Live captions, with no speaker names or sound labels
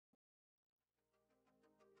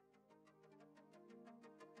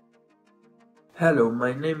Hello,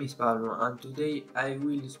 my name is Pablo and today I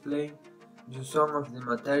will explain you some of the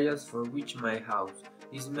materials for which my house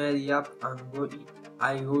is made up and what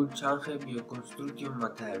I will change bioconstruction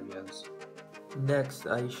materials. Next,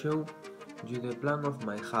 I show you the plan of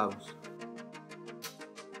my house.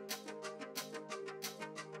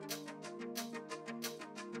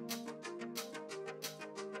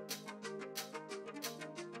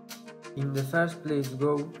 In the first place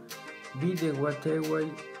be the waterway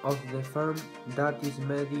of the farm that is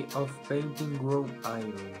made of painting raw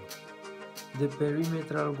iron. The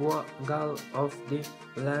perimetral wall of the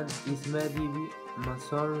land is made by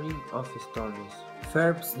masonry of stones.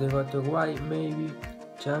 First, the waterway may be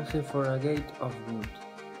changed for a gate of wood.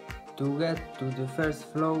 To get to the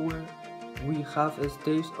first floor, we have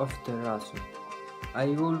steps of terrace. I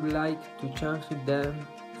would like to change them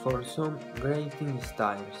for some grating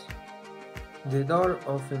styles. The door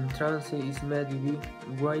of entrance is made with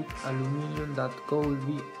white aluminum that could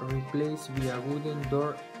be replaced by a wooden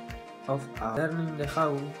door of a. Turning the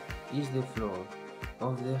house is the floor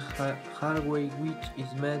of the hallway, which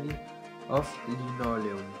is made of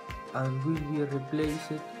linoleum and will be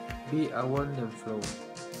replaced by a wooden floor.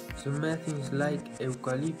 Some methods like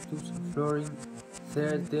eucalyptus flooring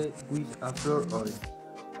treated with a floor oil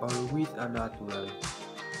or with a natural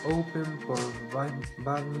open pore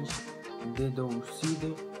varnish. The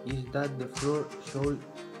downside is that the floor should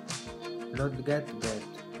not get wet.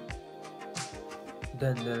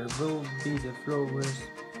 Then there will be the floors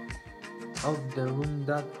of the room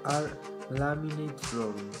that are laminate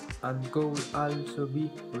flooring and could also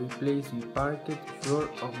be replaced with parquet floor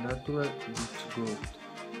of natural beech wood.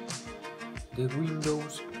 The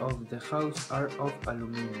windows of the house are of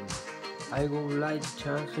aluminum. I would like to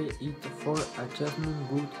change it for a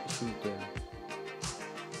chestnut wood shutter.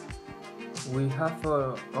 We have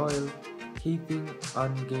oil heating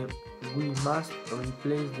and we must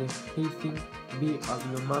replace the heating by a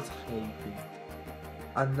biomass heating.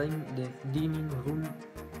 And in the dining room,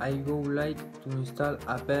 I would like to install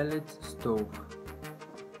a pellet stove.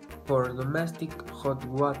 For domestic hot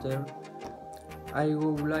water, I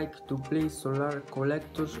would like to place solar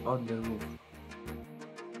collectors on the roof.